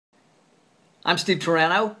I'm Steve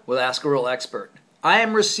Turano with Ask a Real Expert. I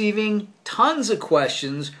am receiving tons of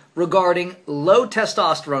questions regarding low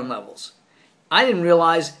testosterone levels. I didn't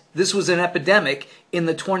realize this was an epidemic in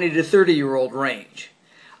the 20 to 30-year-old range.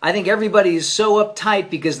 I think everybody is so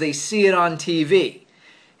uptight because they see it on TV.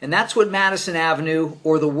 And that's what Madison Avenue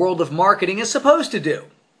or the world of marketing is supposed to do.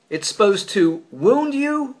 It's supposed to wound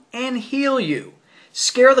you and heal you,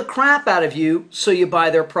 scare the crap out of you so you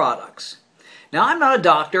buy their products. Now, I'm not a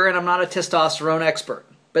doctor and I'm not a testosterone expert,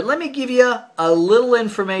 but let me give you a little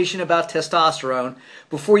information about testosterone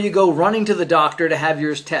before you go running to the doctor to have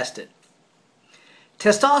yours tested.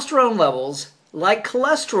 Testosterone levels, like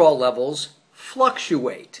cholesterol levels,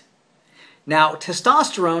 fluctuate. Now,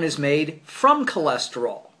 testosterone is made from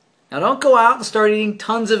cholesterol. Now, don't go out and start eating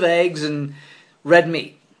tons of eggs and red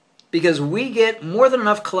meat, because we get more than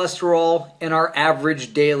enough cholesterol in our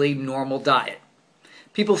average daily normal diet.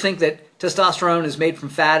 People think that testosterone is made from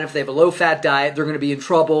fat. If they have a low-fat diet, they're going to be in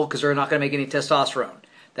trouble because they're not going to make any testosterone.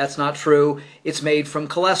 That's not true. It's made from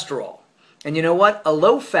cholesterol. And you know what? A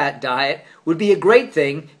low-fat diet would be a great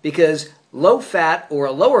thing because low-fat or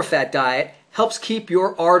a lower-fat diet helps keep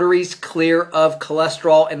your arteries clear of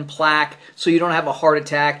cholesterol and plaque so you don't have a heart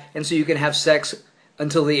attack and so you can have sex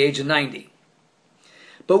until the age of 90.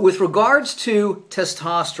 But with regards to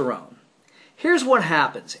testosterone, here's what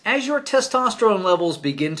happens. As your testosterone levels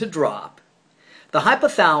begin to drop, the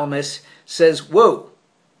hypothalamus says, whoa,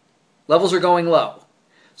 levels are going low.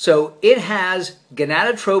 So it has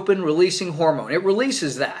gonadotropin-releasing hormone. It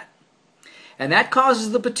releases that. And that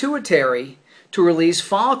causes the pituitary to release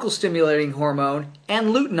follicle-stimulating hormone and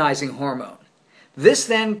luteinizing hormone. This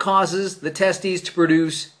then causes the testes to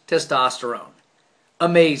produce testosterone.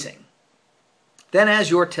 Amazing. Then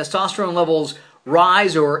as your testosterone levels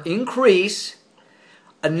rise or increase,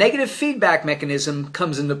 a negative feedback mechanism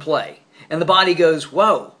comes into play. And the body goes,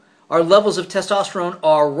 whoa, our levels of testosterone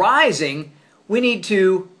are rising. We need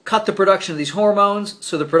to cut the production of these hormones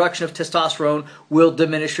so the production of testosterone will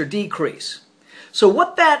diminish or decrease. So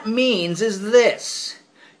what that means is this.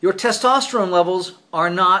 Your testosterone levels are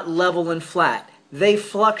not level and flat. They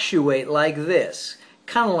fluctuate like this,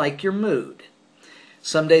 kind of like your mood.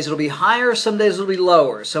 Some days it'll be higher, some days it'll be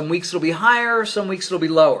lower. Some weeks it'll be higher, some weeks it'll be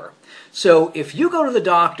lower. So if you go to the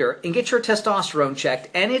doctor and get your testosterone checked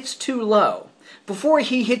and it's too low, before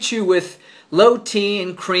he hits you with low T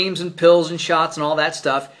and creams and pills and shots and all that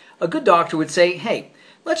stuff, a good doctor would say, hey,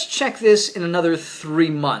 let's check this in another 3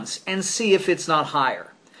 months and see if it's not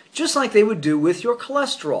higher. Just like they would do with your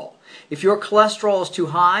cholesterol. If your cholesterol is too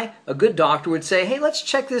high, a good doctor would say, hey, let's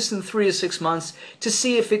check this in 3 to 6 months to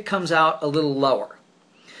see if it comes out a little lower.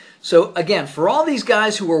 So again, for all these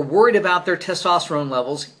guys who are worried about their testosterone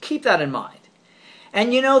levels, keep that in mind.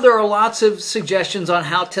 And you know, there are lots of suggestions on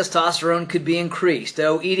how testosterone could be increased.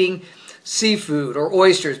 Eating seafood or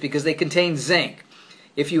oysters because they contain zinc.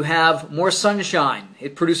 If you have more sunshine,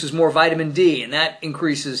 it produces more vitamin D, and that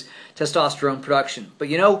increases testosterone production. But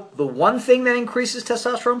you know, the one thing that increases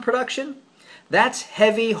testosterone production? That's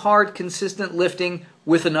heavy, hard, consistent lifting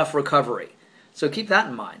with enough recovery. So keep that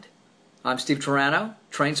in mind. I'm Steve Turano.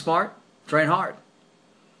 Train smart, train hard.